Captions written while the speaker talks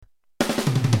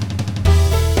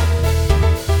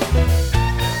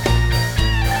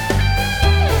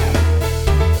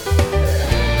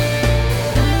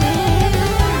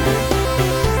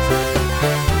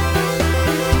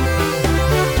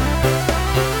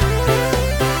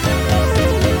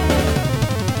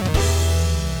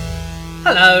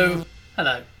Hello.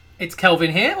 Hello. It's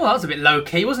Kelvin here. Well, that was a bit low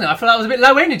key, wasn't it? I felt that was a bit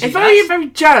low energy. It's very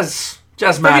jazz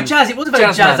man. Very jazz. It was a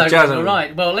very jazz opening. All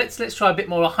right. Well, let's try a bit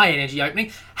more high energy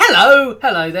opening. Hello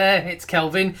there. It's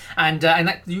Kelvin, and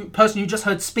that person you just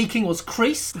heard speaking was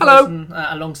Chris. Hello.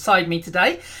 Alongside me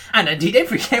today, and indeed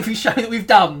every show that we've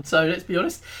done. So let's be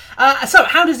honest. So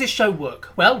how does this show work?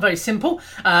 Well, very simple.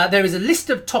 There is a list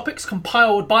of topics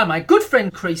compiled by my good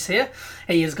friend Chris here.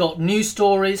 He has got news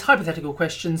stories, hypothetical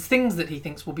questions, things that he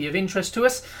thinks will be of interest to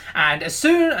us. And as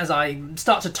soon as I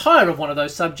start to tire of one of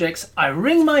those subjects, I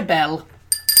ring my bell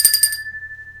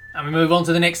and we move on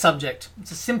to the next subject.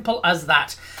 It's as simple as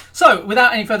that. So,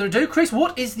 without any further ado, Chris,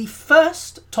 what is the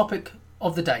first topic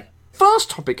of the day? First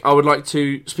topic I would like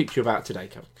to speak to you about today,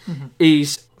 Kelvin,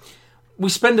 is we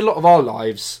spend a lot of our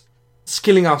lives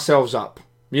skilling ourselves up.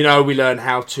 You know, we learn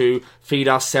how to feed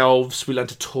ourselves, we learn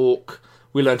to talk,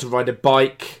 we learn to ride a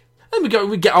bike. And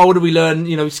we get older, we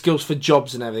learn, skills for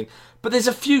jobs and everything. But there's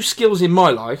a few skills in my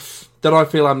life that I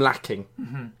feel I'm lacking.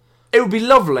 Mm-hmm. It would be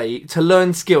lovely to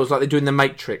learn skills like they do in The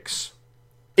Matrix.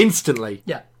 Instantly.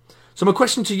 Yeah. So my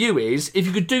question to you is, if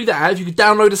you could do that, if you could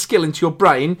download a skill into your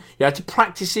brain, you had to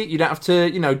practice it, you don't have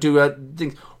to, do a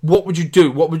thing. What would you do?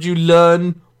 What would you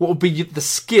learn? What would be the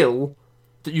skill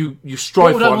that you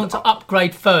strive for? What would I want to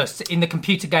upgrade first in the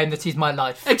computer game that is my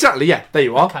life? Exactly, yeah. There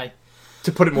you are. Okay.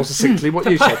 To put it more succinctly, what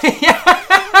you said.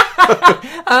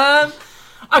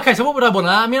 Okay, so what would I want?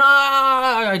 I mean,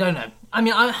 I don't know. I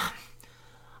mean,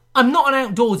 I'm not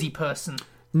an outdoorsy person.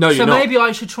 No, you're not. So maybe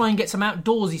I should try and get some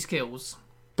outdoorsy skills.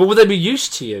 But would they be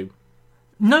used to you?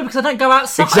 No, because I don't go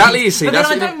outside. Exactly, you see. But then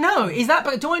I don't know.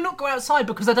 But do I not go outside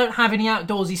because I don't have any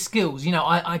outdoorsy skills?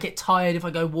 I get tired if I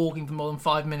go walking for more than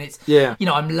 5 minutes. Yeah.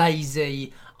 I'm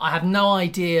lazy. I have no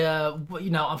idea.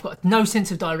 I've got no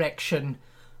sense of direction.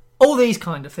 All these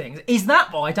kind of things. Is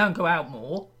that why I don't go out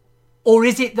more? Or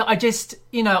is it that I just,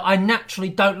 I naturally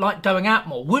don't like going out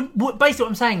more? Would basically what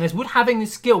I'm saying is, would having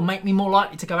this skill make me more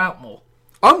likely to go out more?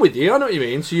 I'm with you. I know what you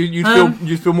mean. So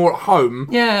you'd feel more at home.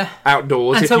 Yeah.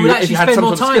 Outdoors. And so we'd actually spend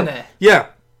more time there. Yeah.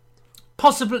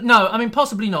 Possibly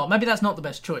not. Maybe that's not the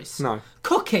best choice. No.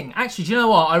 Cooking. Actually, do you know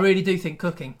what? I really do think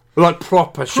cooking. Like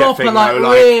proper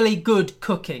chefing, really good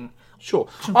cooking. Sure.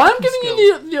 I'm giving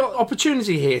you the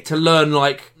opportunity here to learn,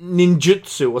 like,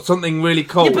 ninjutsu or something really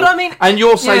cool. Yeah, but I mean... And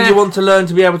you're saying you want to learn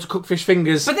to be able to cook fish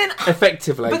fingers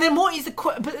effectively. But then what is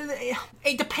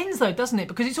it depends, though, doesn't it?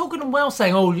 Because it's all good and well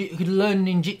saying, you could learn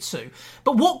ninjutsu.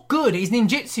 But what good is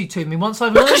ninjutsu to me once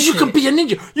I've learned it? Because you could be a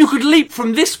ninja. You could leap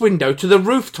from this window to the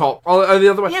rooftop or the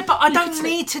other way. Yeah, but I don't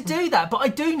need to do that. But I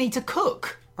do need to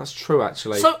cook. That's true,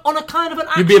 actually. So on a kind of an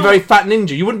actual... You'd be a very fat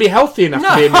ninja. You wouldn't be healthy enough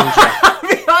to be a ninja.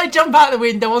 I'd jump out the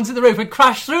window onto the roof and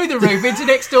crash through the roof into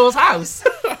next door's house.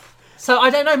 So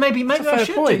I don't know. Maybe I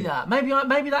should do that.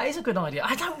 Maybe that is a good idea.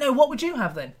 I don't know. What would you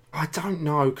have then? I don't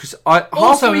know, because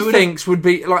half of me thinks would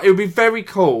be like, it would be very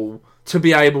cool to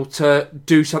be able to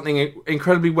do something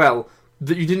incredibly well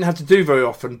that you didn't have to do very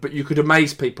often, but you could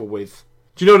amaze people with.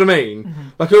 Do you know what I mean? Mm-hmm.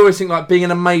 Like, I always think like being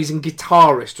an amazing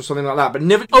guitarist or something like that, but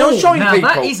never showing people.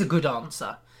 That is a good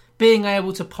answer. Being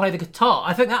able to play the guitar.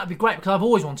 I think that would be great because I've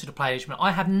always wanted to play an instrument.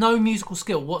 I have no musical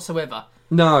skill whatsoever.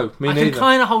 No, me neither. I can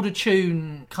kind of hold a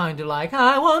tune, kind of like,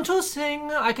 I want to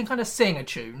sing. I can kind of sing a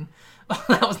tune.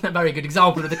 That wasn't a very good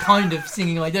example of the kind of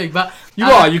singing I do, but...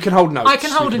 You can hold notes. I can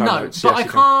hold a note, but I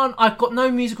can't... I've got no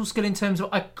musical skill in terms of...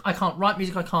 I can't write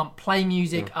music, I can't play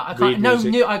music, I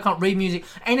can't read music.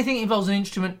 Anything that involves an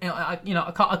instrument,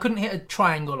 I couldn't hit a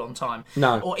triangle on time.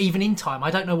 No. Or even in time. I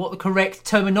don't know what the correct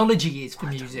terminology is for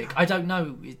music. I don't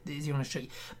know, is the honest truth.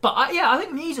 But I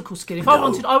think musical skill, if I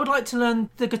wanted, I would like to learn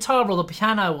the guitar or the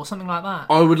piano or something like that.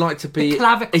 I would like to be... The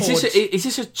clavichord. Is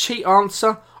this a cheat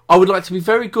answer? I would like to be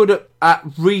very good at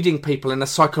reading people in a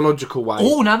psychological way.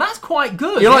 Oh, now that's quite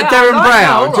good. You're like Darren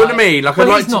Brown. Do you know what I mean? Like,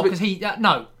 well, he's not, because he...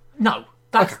 No.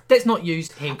 That's not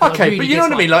used here. Okay, really, but you know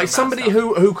what I mean? Like somebody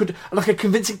who could, like a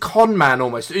convincing con man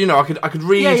almost. I could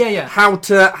read how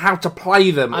to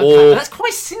play them. Okay, that's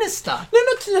quite sinister. No,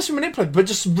 not to necessarily manipulate, but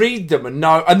just read them and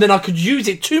know, and then I could use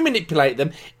it to manipulate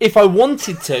them if I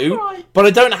wanted to. Right. But I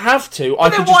don't have to.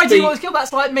 But then why do you want to skill?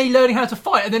 That's like me learning how to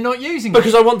fight and then not using it.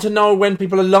 Because I want to know when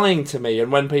people are lying to me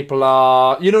and when people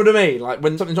are, you know what I mean? Like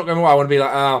when something's not going well, I want to be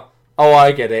like, oh,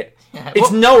 I get it. Yeah,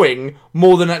 it's knowing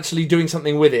more than actually doing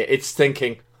something with it. It's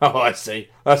thinking, oh, I see.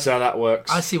 That's how that works.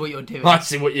 I see what you're doing. I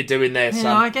see what you're doing there, son.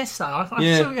 Yeah, I guess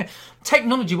so.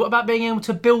 Technology, what about being able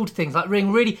to build things? Like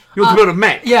really... You want to build a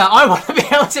mech? Yeah, I want to be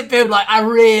able to build like a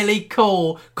really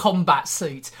cool combat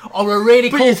suit or a really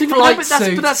cool flight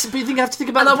suit. But you think I have to think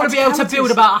about and I want to be able to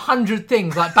build about 100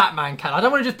 things like Batman can. I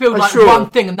don't want to just build one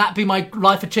thing and that be my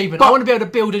life achievement. I want to be able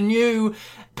to build a new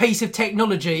piece of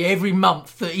technology every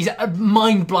month that is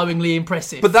mind-blowingly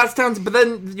impressive. But that's down to... But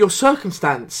then your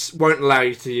circumstance won't allow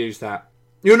you to use that.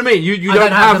 You know what I mean? You I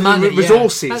don't have the money,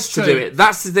 resources to true. do it.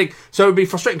 That's the thing. So it would be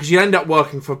frustrating because you end up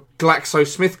working for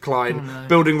GlaxoSmithKline,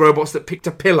 building robots that picked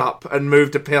a pill up and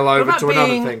moved a pill over to another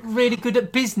being thing. really good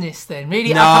at business then?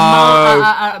 Really No.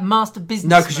 a master business?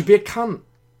 No, because you'd be a cunt.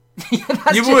 Yeah,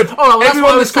 that's You true. would. Oh, well, that's Everyone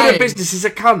what I that's was good saying. at business is a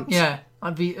cunt. Yeah,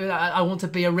 I want to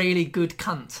be a really good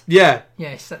cunt. Yeah.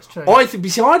 Yes, that's true.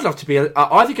 I'd love to be.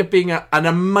 I think being an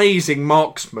amazing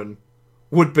marksman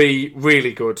would be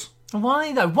really good.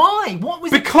 Why though? Why? What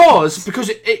was Because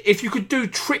if you could do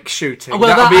trick shooting,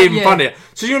 well, that would be even yeah. funnier.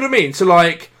 So you know what I mean? So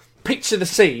like, picture the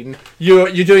scene.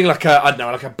 You're doing like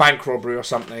a bank robbery or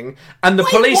something, and the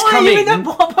police come in.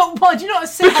 Why do you not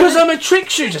say? Because I'm a trick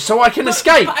shooter, so I can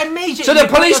escape. But immediately So the you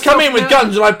put police come in with yourself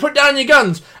guns, and I put down your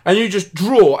guns, and you just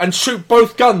draw and shoot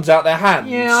both guns out their hands.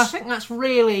 Yeah, I think that's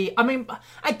really... I mean,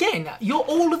 again,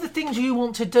 all of the things you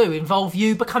want to do involve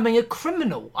you becoming a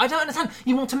criminal. I don't understand.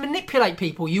 You want to manipulate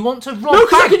people. You want to rob No,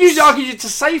 because I banks. can use it to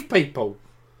save people.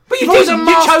 But you If I was didn't. a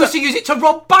You master- chose to use it to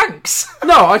rob banks.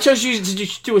 No, I chose to use it to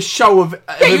just do a show of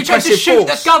Yeah, you chose to impressive shoot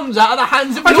force. the guns out of the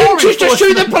hands of I law didn't choose to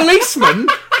shoot the enforcement. policeman.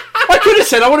 I could have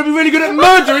said I want to be really good at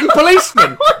murdering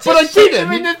policemen, but I Shoot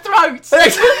them in didn't. the throat.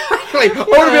 Exactly. I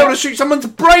want to be able to shoot someone's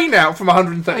brain out from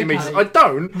 130 Okay. metres. I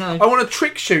don't. No. I want to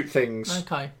trick shoot things.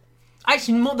 Okay.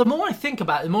 Actually, the more I think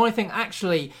about it, the more I think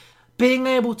actually being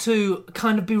able to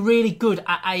kind of be really good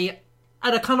at a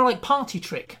kind of like party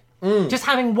trick. Just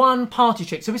having one party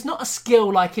trick. So it's not a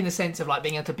skill like in the sense of like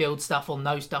being able to build stuff or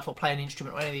know stuff or play an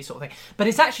instrument or any of these sort of things. But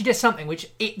it's actually just something which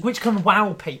can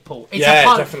wow people. It's Yeah, a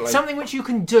fun, definitely. something which you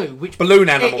can do, which Balloon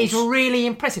animals. It is really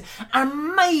impressive.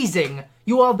 Amazing.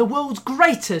 You are the world's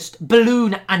greatest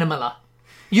balloon animaler.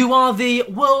 You are the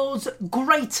world's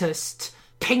greatest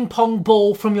ping pong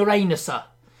ball from Uranuser.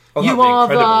 Oh, that'd be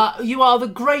incredible. You are the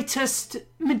greatest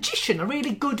magician, a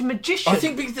really good magician. I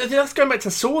think that's going back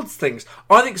to swords things.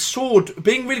 I think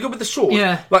being really good with the sword,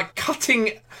 Yeah. like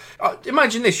cutting.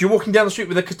 Imagine this: you're walking down the street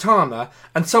with a katana,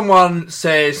 and someone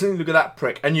says, "Look at that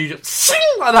prick," and you just sing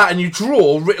like that, and you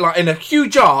draw like in a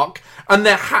huge arc, and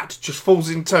their hat just falls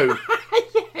in two,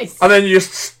 Yes. and then you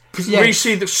just Yes.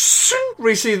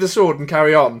 resheathe the sword and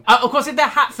carry on. Of course, if their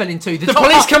hat fell into the top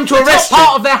police part, come to the arrest top you.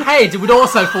 part of their head would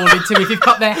also fall into if you've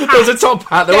cut their hat. There's a top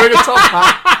hat. They're wearing a top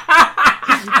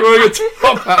hat. They're wearing a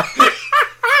top hat.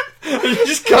 You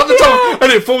just cut the top,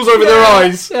 and it falls over their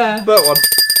eyes. Yeah. That one.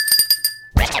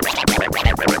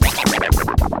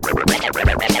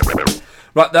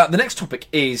 Right, the next topic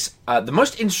is the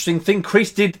most interesting thing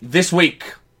Chris did this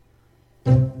week.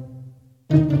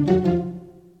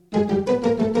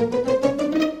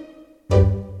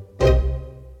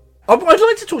 I'd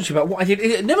like to talk to you about what I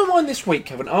did. Never mind this week,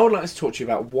 Kevin. I would like to talk to you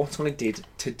about what I did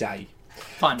today.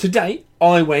 Fine. Today,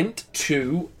 I went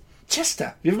to Chester.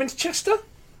 Have you ever been to Chester?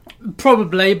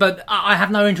 Probably, but I have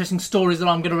no interesting stories that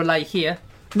I'm going to relay here.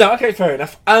 No, okay, fair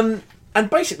enough. And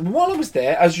basically, while I was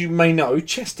there, as you may know,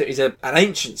 Chester is an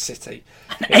ancient city.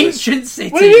 Ancient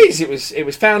city. Well, it is. It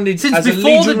was founded Since as before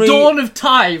a legionary... the dawn of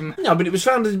time. No, but it was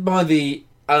founded by the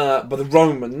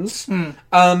Romans.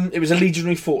 It was a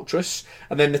legionary fortress,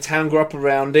 and then the town grew up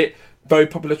around it. Very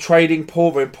popular trading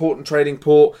port, very important trading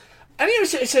port, and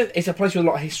it's a place with a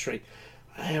lot of history.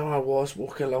 There I was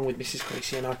walking along with Mrs.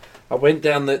 Creasy, and I went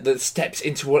down the steps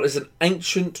into what is an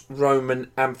ancient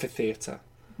Roman amphitheatre.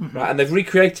 Right, and they've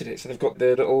recreated it, so they've got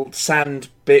the little sand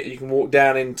bit you can walk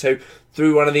down into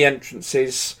through one of the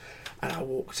entrances. And I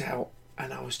walked out,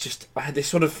 and I had this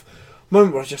sort of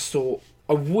moment where I just thought,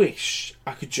 I wish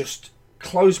I could just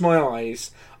close my eyes,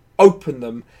 open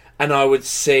them, and I would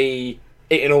see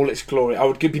it in all its glory. I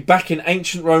would be back in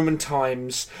ancient Roman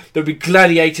times. There would be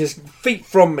gladiators feet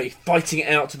from me fighting it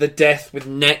out to the death with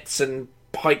nets and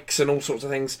pikes and all sorts of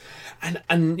things.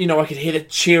 And you know, I could hear the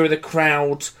cheer of the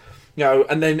crowd. You know,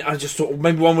 and then I just thought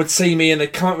maybe one would see me and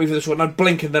they'd come at me for this one, and I'd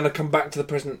blink and then I'd come back to the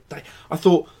present day. I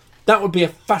thought that would be a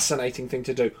fascinating thing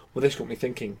to do. Well, this got me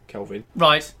thinking, Kelvin.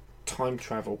 Right. Time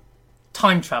travel.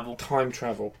 Time travel. Time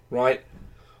travel, right?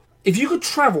 If you could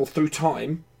travel through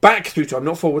time, back through time,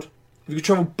 not forward. If you could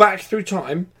travel back through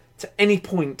time to any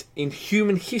point in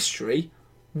human history,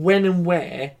 when and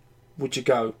where would you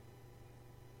go?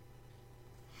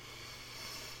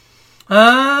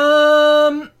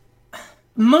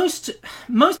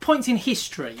 Most points in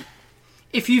history,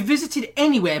 if you visited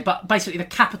anywhere but basically the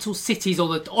capital cities or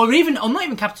not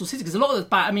even capital cities, because a lot of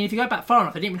the if you go back far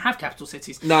enough, they didn't even have capital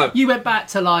cities. No. You went back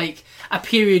to like a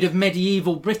period of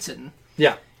medieval Britain.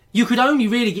 Yeah. you could only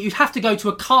really you'd have to go to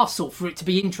a castle for it to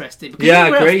be interesting. Because Yeah,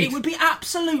 anywhere else, agreed. it would be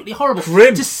absolutely horrible,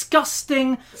 Grim.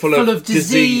 disgusting, Full of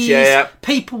disease, yeah.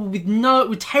 people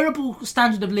with terrible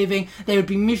standard of living. They would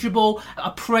be miserable,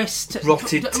 oppressed,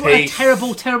 Rotted teeth.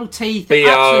 terrible teeth. B.O.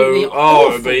 Absolutely Oh,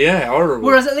 awful. but yeah, horrible.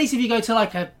 Whereas at least if you go to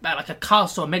like a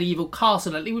castle, a medieval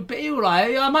castle, it would be all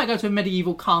right. I might go to a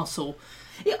medieval castle.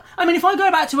 Yeah, I mean, if I go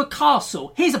back to a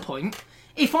castle, here's a point.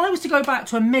 If I was to go back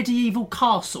to a medieval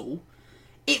castle,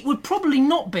 it would probably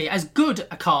not be as good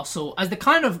a castle as the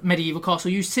kind of medieval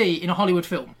castle you see in a Hollywood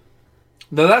film.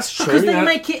 No, that's true. Because they yeah.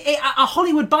 make it a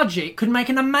Hollywood budget could make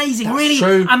an amazing, That's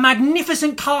true. a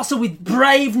magnificent castle with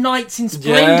brave knights in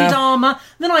splendid armour.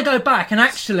 Then I go back and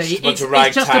actually it's just a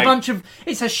ragtag. bunch of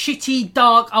it's a shitty,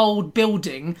 dark old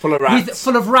building Full of rats.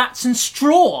 full of rats and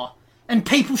straw and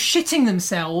people shitting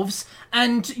themselves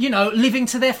and living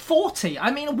to their 40.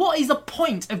 I mean, what is the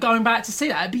point of going back to see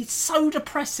that? It'd be so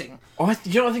depressing. I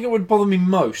think it would bother me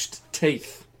most?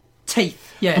 Teeth.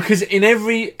 Teeth, yeah. Because in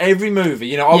every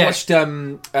movie, I Yeah. watched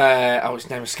his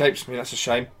name escapes me, that's a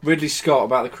shame. Ridley Scott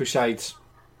about the Crusades.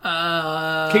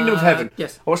 Kingdom of Heaven.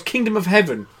 Yes. I watched Kingdom of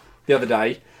Heaven the other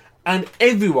day, and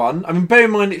everyone, I mean, bear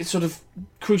in mind it's sort of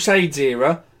Crusades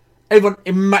era, everyone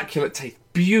immaculate teeth,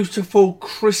 beautiful,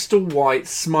 crystal white,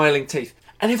 smiling teeth,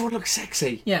 and everyone looks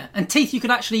sexy. Yeah, and teeth you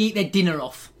could actually eat their dinner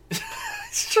off.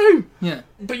 It's true. Yeah.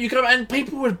 But and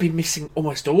people would be missing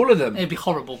almost all of them. It'd be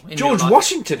horrible. In George real life.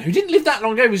 Washington, who didn't live that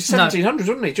long ago, he was 1700s,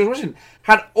 wasn't he? George Washington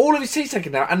had all of his teeth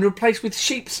taken out and replaced with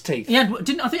sheep's teeth. I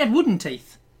think he had wooden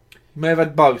teeth. He may have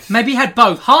had both. Maybe he had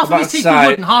both. Half of About his to teeth say, were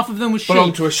wooden, half of them were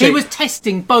belonged sheep. to a He sheep. was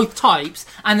testing both types,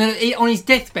 and then on his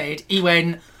deathbed, he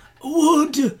went,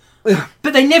 wood.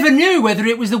 But they never knew whether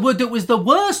it was the wood that was the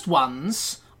worst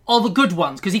ones or the good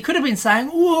ones, because he could have been saying,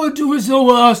 wood was the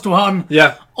worst one.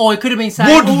 Yeah. Or he could have been saying,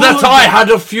 Would that I had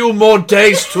a few more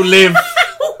days to live.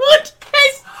 Wood,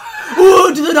 yes.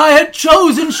 Would that I had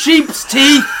chosen sheep's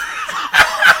teeth.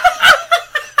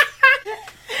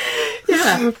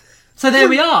 Yeah. So there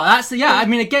we are. I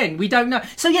mean, again, we don't know.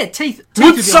 So yeah, teeth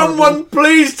Would be someone horrible.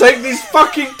 please take these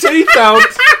fucking teeth out?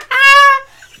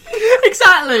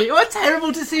 Exactly. What a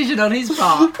terrible decision on his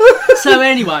part. So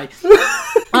anyway,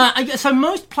 so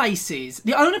most places,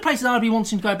 the only places I'd be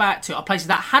wanting to go back to are places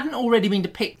that hadn't already been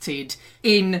depicted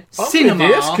in cinema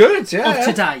That's good, yeah. of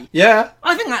today. Yeah.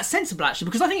 I think that's sensible, actually,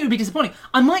 because I think it would be disappointing.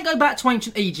 I might go back to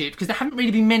ancient Egypt, because there haven't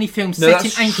really been many films No, set in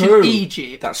that's ancient true.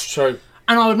 Egypt. That's true.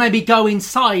 And I would maybe go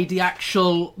inside the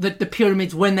actual the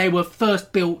pyramids when they were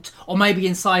first built, or maybe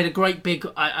inside a great big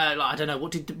I don't know,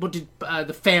 what did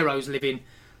the pharaohs live in?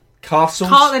 Castles?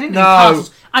 They didn't live in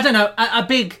castles. I don't know, a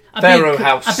big Pharaoh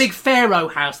house. a big pharaoh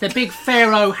house. Their big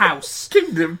pharaoh house.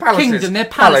 Kingdom, palaces. Kingdom, their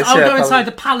palace. I'll go palace. inside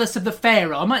the palace of the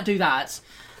pharaoh. I might do that.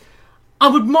 I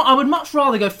would much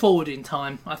rather go forward in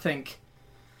time, I think.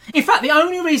 In fact, the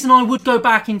only reason I would go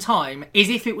back in time is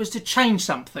if it was to change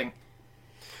something.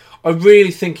 I really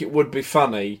think it would be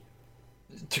funny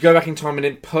to go back in time and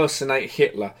impersonate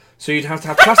Hitler. So you'd have to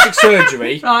have plastic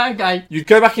surgery. Right, okay. You'd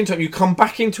go back in time, you'd come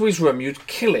back into his room, you'd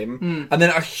kill him, and then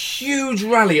a huge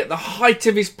rally at the height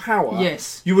of his power.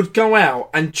 Yes. You would go out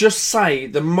and just say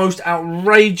the most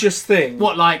outrageous thing.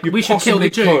 What, like, you we should kill the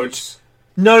possibly Jews?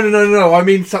 No. I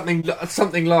mean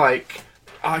something like...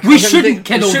 We shouldn't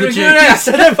kill all the Jews. Yes,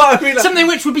 I mean, Something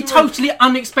which would be totally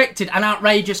unexpected and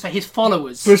outrageous for his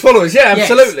followers. for his followers, yeah, Yes.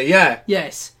 absolutely, yeah.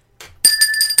 Yes.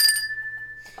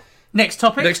 Next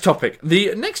topic. Next topic.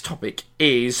 The next topic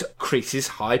is Crease's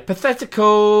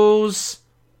hypotheticals.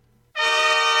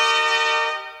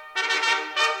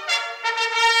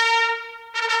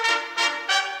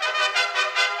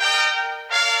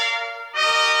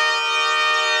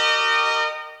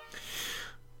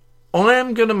 I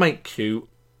am going to make you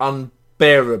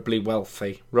unbearably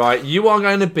wealthy, right? You are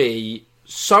going to be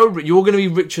you're going to be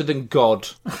richer than God,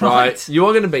 right? Right. You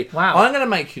are going to be. Wow. I'm going to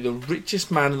make you the richest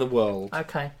man in the world,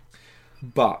 Okay.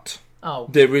 but Oh,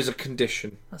 there is a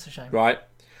condition, that's a shame. right?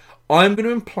 I'm going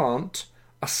to implant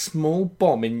a small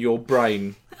bomb in your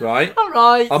brain, right? All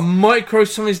right. A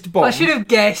micro-sized bomb I should have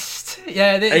guessed.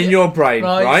 Yeah. in your brain,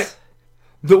 right?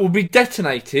 That will be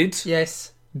detonated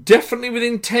Yes. definitely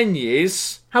within 10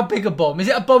 years. How big a bomb? Is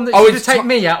it a bomb that's Oh, going to it's take ti-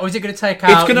 me out, or is it going to take out?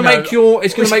 It's going to make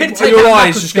it's gonna take your out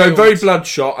eyes just go Macclesfield? very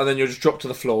bloodshot, and then you'll just drop to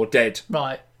the floor dead,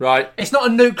 Right. right? It's not a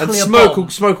nuclear And smoke bomb.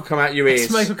 will come out your ears.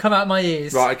 Smoke will come out my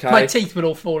ears. Right, okay. My teeth will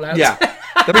all fall out. Yeah,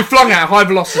 they'll be flung out at high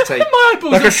velocity, My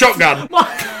eyeballs like will, a shotgun.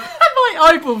 my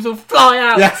eyeballs will fly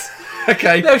out. Yes.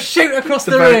 Okay. They'll shoot across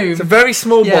the Very- room. It's a very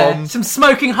small Yeah. bomb. Some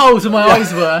smoking holes where my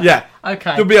eyes were. Yeah.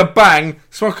 Okay. There'll be a bang,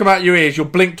 smoke come out your ears. You'll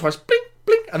blink twice, blink,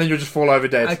 blink, and then you'll just fall over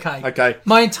dead. Okay. Okay.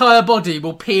 My entire body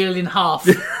will peel in half.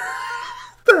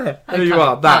 There you Okay,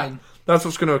 are. fine. That's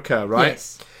what's going to occur, right?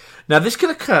 Yes. Now, this can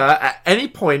occur at any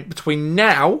point between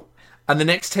now and the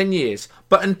next 10 years.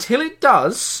 But until it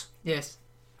does, Yes.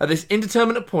 at this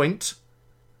indeterminate point,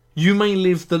 you may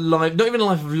live the life, not even a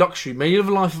life of luxury, may live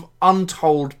a life of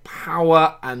untold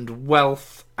power and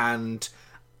wealth and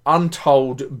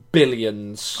untold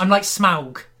billions. I'm like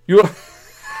Smaug, You're,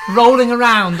 rolling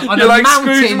around on You're a like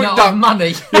Scrooge mountain McDuck. of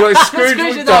money. You're like Scrooge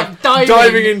McDuck,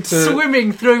 diving into...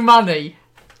 swimming through money.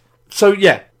 So,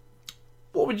 yeah.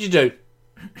 What would you do?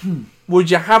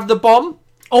 Would you have the bomb?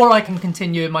 Or I can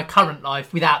continue in my current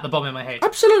life without the bomb in my head.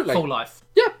 Absolutely. Full life.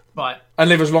 Yeah. Right. And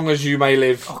live as long as you may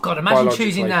live. Oh God, imagine biologically.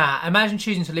 choosing that. Imagine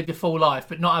choosing to live your full life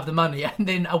but not have the money, and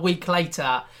then a week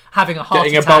later having a heart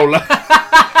Getting attack. Ebola.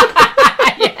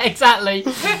 Yeah, exactly.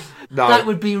 No. That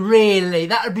would be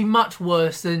much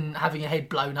worse than having your head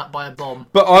blown up by a bomb.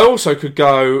 But I also could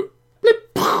go...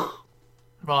 blip,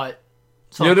 Right.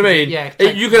 you know what I mean? Yeah.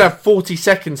 You could have 40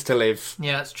 seconds to live.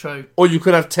 Yeah, that's true. Or you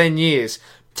could have 10 years.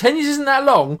 10 years isn't that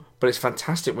long, but it's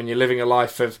fantastic when you're living a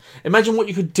life of... Imagine what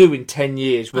you could do in 10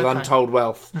 years with untold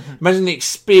wealth. Imagine the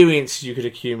experiences you could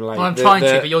accumulate. Well, I'm trying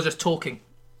to, but you're just talking.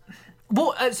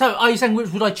 What? So, are you saying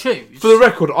which would I choose? For the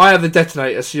record, I have the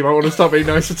detonator, so you might want to start being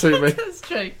nicer to me. That's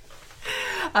true.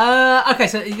 Okay,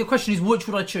 so the question is, which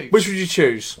would I choose? Which would you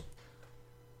choose?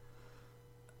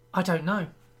 I don't know.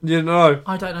 You know.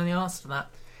 I don't know the answer to that.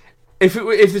 If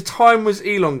the time was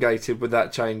elongated, would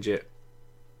that change it?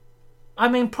 I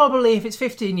mean, probably if it's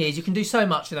 15 years, you can do so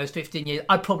much in those 15 years.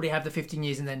 I'd probably have the 15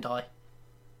 years and then die.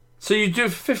 So you do it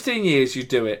for 15 years, you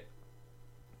do it.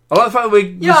 I like the fact that we're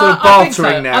Yeah, sort of I think so.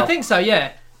 bartering now. I think so,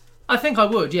 yeah. I think I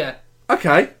would, yeah.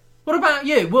 Okay. What about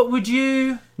you? What would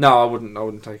you... No, I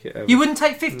wouldn't take it ever. You wouldn't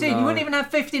take 15? No. You wouldn't even have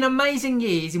 15 amazing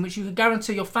years in which you could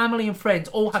guarantee your family and friends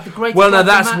all have the greatest Well, now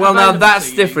life available that's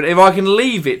to you? different. If I can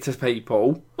leave it to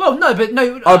people... Well, no, but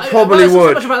no... I probably it's not so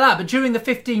would. much about that, but during the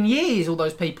 15 years, all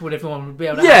those people and everyone would be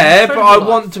able to have Yeah, an but incredible I life.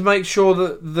 want to make sure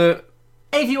that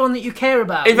Everyone that you care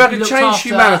about if would I be could looked change after.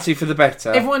 humanity for the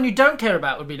better... Everyone you don't care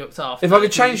about would be looked after. If I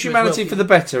could change You humanity will for be. the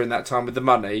better in that time with the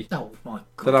money, Oh, my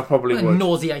God. then I probably What a would.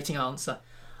 nauseating answer.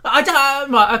 I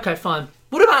don't... right, okay, fine.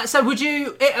 What about... So would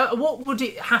you... what would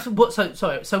it have to...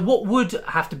 So what would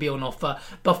have to be on offer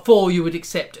before you would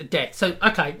accept a death? So,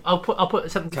 okay, I'll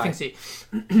put something to think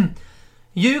to you.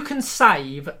 You can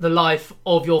save the life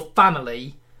of your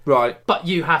family, Right. but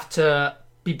you have to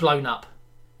be blown up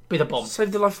with a bomb.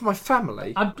 Save the life of my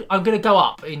family? I'm going to go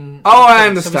up in... Oh, I So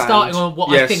understand. we're starting on what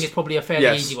I Yes. think is probably a fairly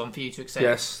Yes. easy one for you to accept.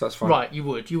 Yes, that's fine. Right, you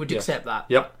would accept that.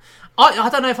 Yep. I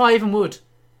don't know if I even would.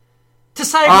 To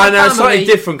save I my know, it's slightly family...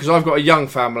 different because I've got a young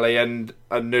family and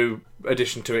a new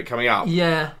addition to it coming up.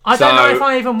 Yeah. I don't know if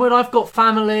I even would. I've got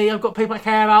family, I've got people I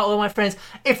care about, all my friends.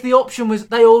 If the option was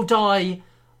they all die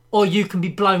or you can be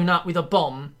blown up with a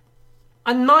bomb,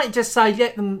 I might just say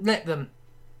let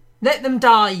them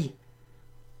die.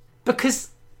 Because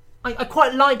I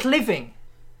quite like living.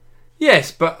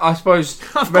 Yes, but I suppose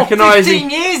I've got recognising... 15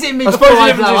 years in me I before suppose the I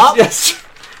difference blow is... up. Yes.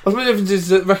 I suppose the difference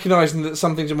is recognising that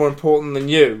some things are more important than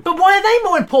you. But why are they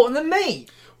more important than me?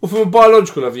 Well, from a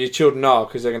biological level, your children are,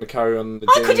 because they're going to carry on the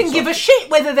I genes couldn't and give a stuff. shit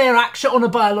whether they're actually on a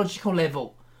biological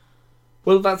level.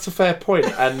 Well, that's a fair point,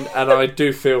 and I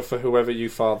do feel for whoever you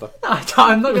father.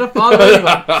 I'm not going to follow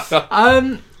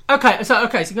anyone. Okay, so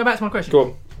go back to my question. Go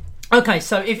on. Okay,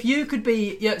 so if you could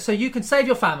be, so you could save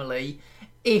your family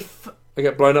if, I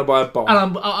get blown up by a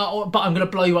bomb. but I'm going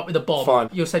to blow you up with a bomb. Fine.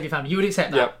 You'll save your family. You would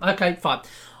accept that. Yep. Okay, fine.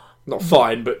 Not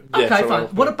fine, but yes. Okay, I fine. will.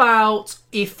 What about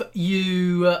if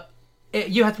you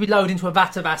had to be lowered into a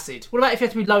vat of acid? What about if you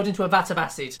had to be lowered into a vat of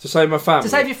acid To save my family? to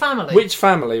save your family? Which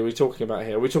family are we talking about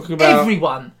here? Are we talking about...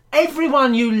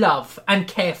 Everyone you love and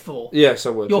care for. Yes, I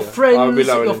would. Your yeah. friends, I would be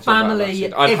lowered your into a vat of family,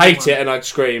 acid. I'd hate everyone. it and I'd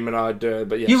scream and I'd do it,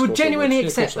 but yes, You of would course I genuinely Yeah, of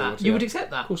accept course I that. would, You yeah. would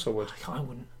accept that. Of course I would. I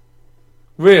wouldn't.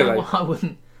 Really? I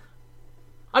wouldn't.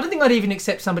 I don't think I'd even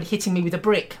accept somebody hitting me with a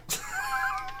brick.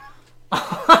 Do you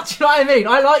know what I mean?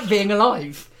 I like being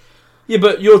alive. Yeah,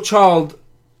 but your child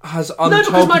has untold No,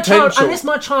 because my potential. child, unless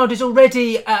my child is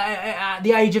already at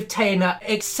the age of 10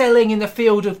 excelling in the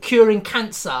field of curing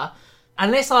cancer,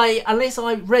 unless I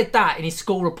read that in his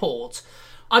school report,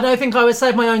 I don't think I would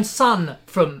save my own son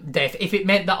from death if it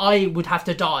meant that I would have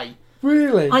to die.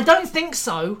 Really? I don't think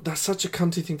so. That's such a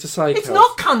cunty thing to say, It's Kev.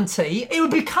 not cunty. It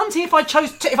would be cunty if I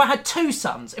if I had two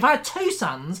sons. If I had two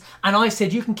sons and I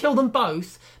said you can kill them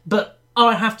both, but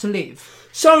I have to live.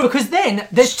 So, Because then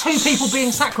there's two people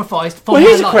being sacrificed for well, my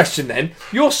here's a life. question then.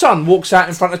 Your son walks out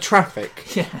in front of traffic.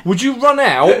 Yeah. Would you run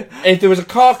out if there was a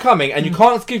car coming and you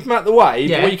can't keep him out the way?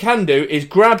 Yeah. But what you can do is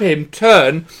grab him,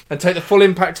 turn, and take the full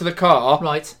impact to the car.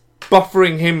 Right.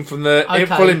 buffering him from the Okay.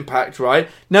 full impact, right?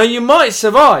 Now, you might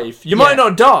survive. You might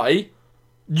not die.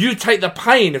 You take the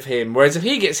pain of him, whereas if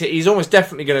he gets hit, he's almost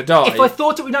definitely going to die. If I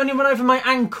thought it would only run over my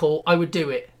ankle, I would do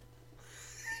it.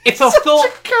 If I thought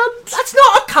cunt. that's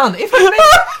not a cunt.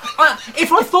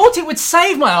 If I thought it would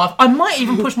save my life, I might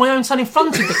even push my own son in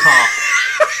front of the car.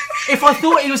 If I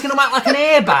thought he was going to act like an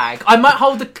airbag, I might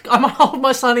hold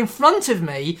my son in front of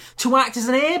me to act as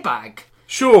an airbag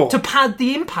Sure. to pad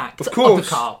the impact of course.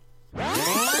 the car.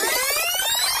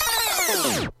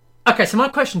 Okay, so my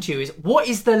question to you is: what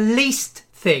is the least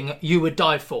thing you would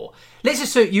die for? Let's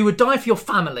assume you would die for your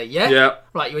family. Yeah. Yeah.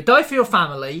 Right. You would die for your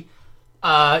family.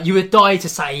 You would die to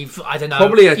save, I don't know.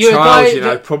 Probably a you would child,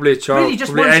 die- probably a child. Really,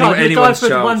 just probably one child. You would die anyone's for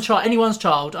child. one child, anyone's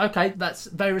child. Okay, that's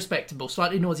very respectable.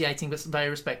 Slightly nauseating, but very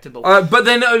respectable. But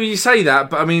then you say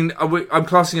that, but I mean, I'm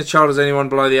classing a child as anyone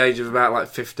below the age of about like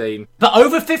 15. But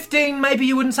over 15, maybe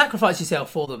you wouldn't sacrifice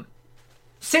yourself for them.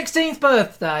 16th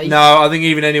birthday. No, I think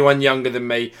even anyone younger than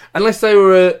me, unless they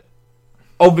were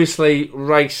obviously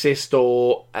racist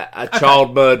or a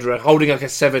child murderer holding like a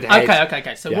severed head.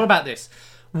 Okay. So what about this?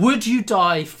 Would you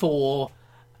die for,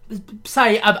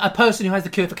 say, a person who has the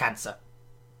cure for cancer?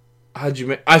 How do you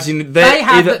mean? As in,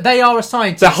 They are a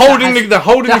scientist. They're holding the cure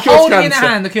for cancer. in their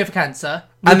hand the cure for cancer.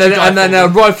 And then a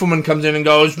rifleman comes in and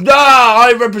goes,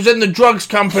 I represent the drugs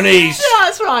companies. Yeah,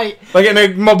 that's right. Like in a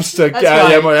mobster. That's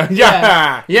right.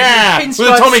 Yeah. With a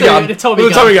Pinstripe Tommy suit gun. and a Tommy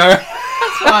With a gun. Tommy gun.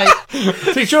 That's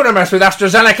right. See, children mess with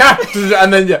AstraZeneca.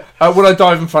 And then, would I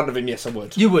dive in front of him? Yes, I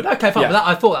would. You would. Okay, fine. Yeah. But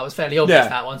I thought that was fairly obvious,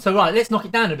 that one. So, right, let's knock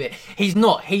it down a bit. He's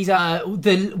not. He's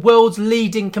the world's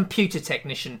leading computer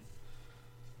technician.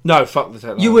 No, fuck the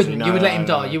technology. You wouldn't. No, you would let him no,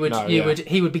 die. You would. no, you yeah. would.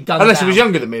 He would be gunned Unless down. he was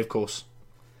younger than me, of course.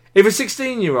 If a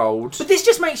 16-year-old... But this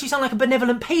just makes you sound like a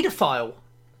benevolent paedophile.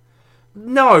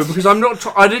 No, because I'm not...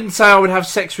 I didn't say I would have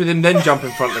sex with him, then jump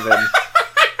in front of him.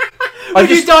 Would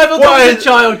you dive on top of the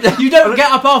child? You don't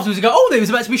get up afterwards and go, oh, he was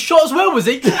about to be shot as well, was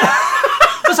he?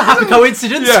 That's a happy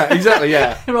coincidence. Yeah, exactly,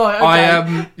 yeah. Right,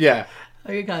 okay. Yeah.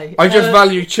 Okay. I just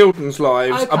value children's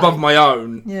lives okay. above my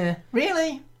own. Yeah.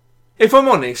 Really? If I'm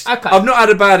honest, Okay. I've not had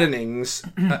a bad innings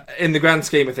in the grand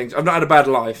scheme of things. I've not had a bad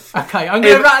life. Okay, I'm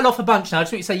going to rattle off a bunch now. I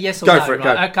just want you to say yes or no. Go for it,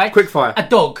 right? go. Okay. Quick fire. A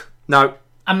dog. No.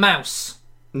 A mouse.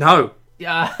 No.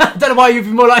 Yeah. I don't know why you'd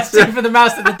be more likely to for the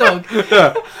mouse than the dog.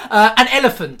 An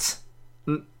elephant.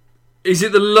 Is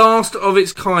it the last of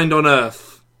its kind on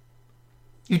Earth?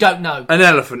 You don't know. An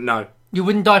elephant, no. You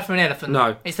wouldn't die for an elephant.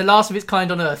 No. It's the last of its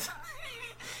kind on Earth.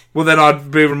 Well, then I'd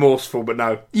be remorseful, but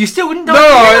no. You still wouldn't die No,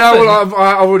 for an elephant?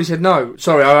 I've already said no.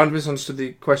 Sorry, I misunderstood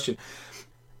the question.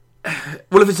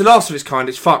 Well, if it's the last of its kind,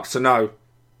 it's fucked, so no.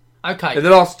 Okay. If the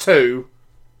last two,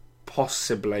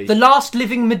 possibly. The last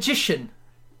living magician.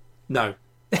 No.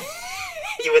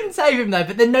 You wouldn't save him though,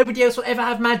 but then nobody else will ever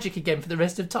have magic again for the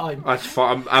rest of time. That's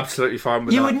fine. I'm absolutely fine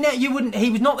with that. You wouldn't.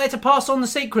 He was not there to pass on the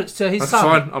secrets to his That's son.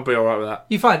 fine. I'll be alright with that.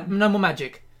 You fine. No more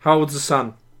magic. How old's the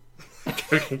son?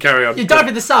 We can carry on. You die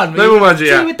for the son. No more magic,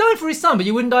 So yeah. you would die for his son, but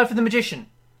you wouldn't die for the magician.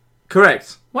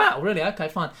 Correct. Wow, really? Okay,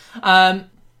 fine.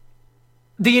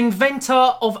 The inventor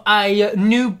of a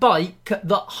new bike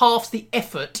that halves the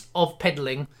effort of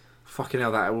pedalling. Fucking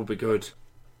hell, that would be good.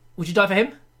 Would you die for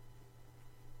him?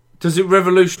 Does it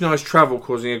revolutionise travel,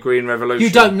 causing a green revolution? You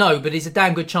don't know, but it's a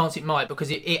damn good chance it might, because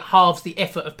it halves the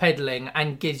effort of pedalling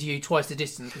and gives you twice the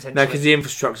distance, essentially. No, because the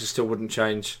infrastructure still wouldn't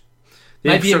change. The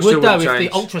Maybe it infrastructure would, though, wouldn't if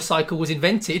the change. ultra-cycle was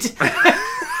invented.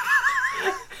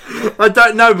 I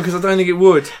don't know, because I don't think it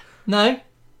would. No?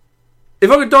 If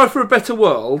I could die for a better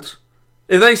world,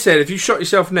 if they said, if you shot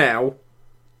yourself now,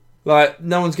 like,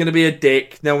 no one's going to be a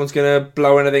dick, no one's going to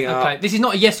blow anything Okay, up. this is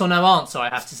not a yes or no answer, I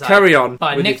have to say. Carry on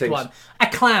Right, with your next things. one. A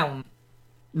clown.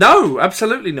 No,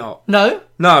 absolutely not. No?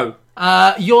 No.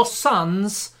 Your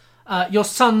son's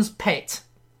pet.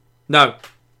 No.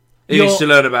 He Your- needs to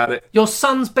learn about it. Your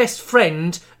son's best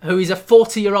friend, who is a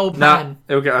 40-year-old No. man.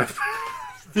 He'll go.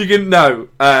 You can no,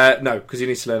 because he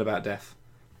needs to learn about death.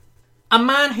 A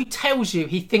man who tells you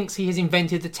he thinks he has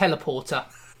invented the teleporter.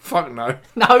 Fuck no.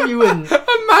 No, you wouldn't.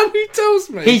 A man who tells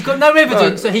me. He's got no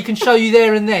evidence that he can show you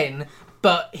there and then,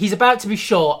 but he's about to be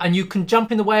shot, and you can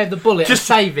jump in the way of the bullet and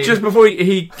save him. Just before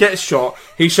he gets shot,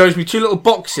 he shows me two little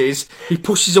boxes. He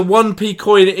pushes a 1p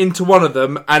coin into one of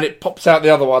them, and it pops out the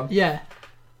other one. Yeah.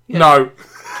 No.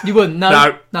 You wouldn't? No.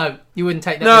 No. No. You wouldn't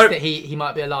take that No. risk that he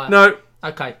might be a liar. No.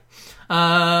 Okay.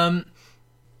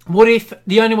 What if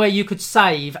the only way you could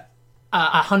save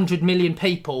 100 million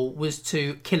people was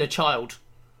to kill a child?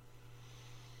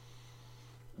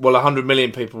 Well, 100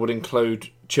 million people would include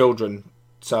children.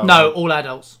 So No, all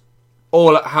adults.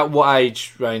 All at what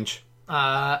age range?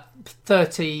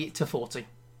 30 to 40.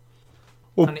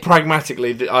 Well,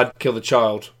 pragmatically, I'd kill the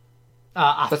child.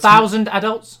 1,000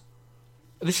 adults?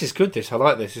 This is good, I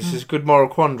like this. This is a good moral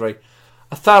quandary.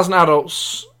 1,000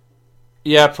 adults,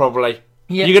 yeah, probably.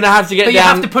 Yeah. You're going to have to get But down... you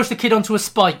have to push the kid onto a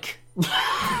spike.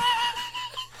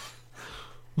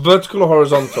 Vertical or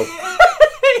horizontal?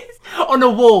 On a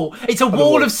wall. It's a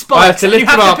wall of spikes. I have to lift you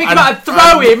have him to up pick him up and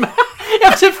throw him. You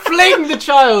have to fling the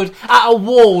child at a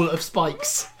wall of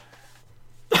spikes.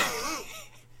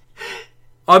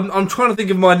 I'm trying to think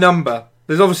of my number.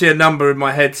 There's obviously a number in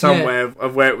my head somewhere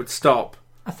of where it would stop.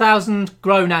 1,000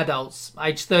 grown adults,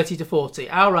 aged 30 to 40.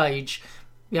 Our age,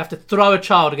 you have to throw a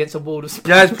child against a wall of spikes.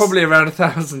 Yeah, it's probably around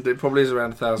 1,000. It probably is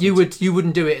around 1,000. You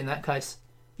wouldn't do it in that case.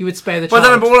 You would spare the But, child. I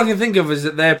don't know, but all I can think of is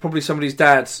that they're probably somebody's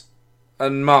dads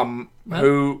and mum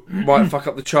who might fuck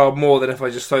up the child more than if I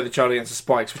just throw the child against the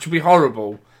spikes, which would be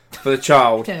horrible for the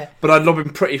child. Yeah. But I'd lob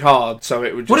him pretty hard, so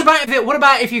it would just... What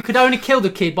about if you could only kill the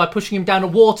kid by pushing him down a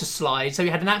water slide, so he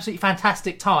had an absolutely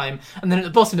fantastic time, and then at the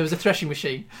bottom there was a threshing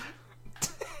machine?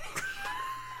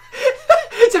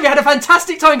 So he had a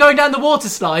fantastic time going down the water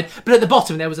slide, but at the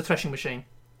bottom there was a threshing machine.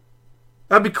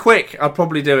 That'd be quick. I'd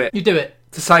probably do it. You do it.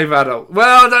 To save adult.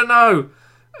 Well, I don't know.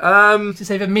 To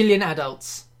save 1 million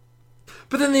adults.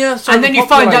 But then the Earth's And then you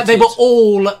find out they were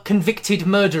all convicted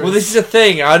murderers. Well, this is a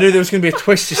thing. I knew there was going to be a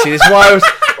twist, you see. This is why I was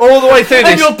all the way through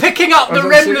this. And you're picking up the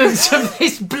remnants of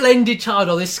this blended child,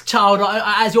 or this child,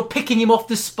 as you're picking him off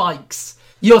the spikes.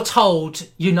 You're told,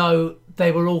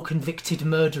 they were all convicted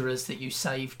murderers that you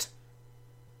saved.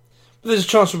 But there's a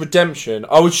chance of redemption.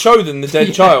 I would show them the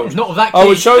dead child. Not that I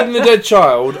would show them the dead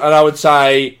child, and I would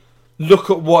say, look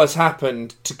at what has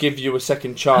happened to give you a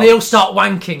second chance. And they all start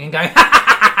wanking and going,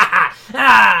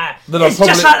 it's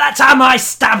just like that time I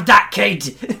stabbed that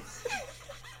kid.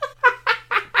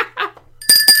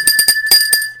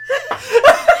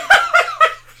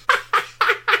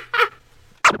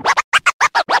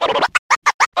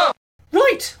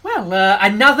 Right, well,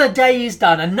 another day is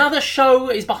done. Another show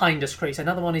is behind us, Chris.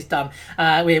 Another one is done.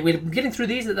 We're getting through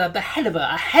these at the hell of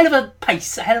a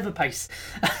pace.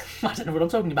 I don't know what I'm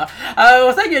talking about.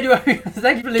 Well, thank you anyway.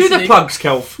 Thank you for listening. Do the plugs,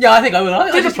 Kelf. Yeah, I think I will.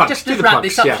 Just wrap plugs,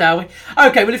 this up, yeah. shall we?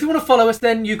 Okay, well, if you want to follow us,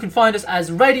 then you can find us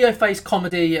as Radio Face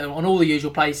Comedy on all the usual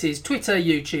places: Twitter,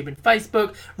 YouTube, and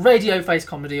Facebook. Radio Face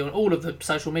Comedy on all of the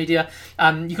social media.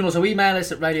 You can also email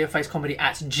us at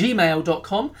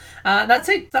radiofacecomedy@gmail.com. That's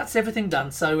it. That's everything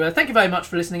done. So thank you very much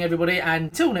for listening, everybody, and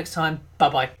until next time,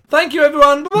 bye-bye. Thank you,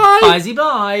 everyone. Bye-bye.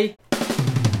 Bye-bye.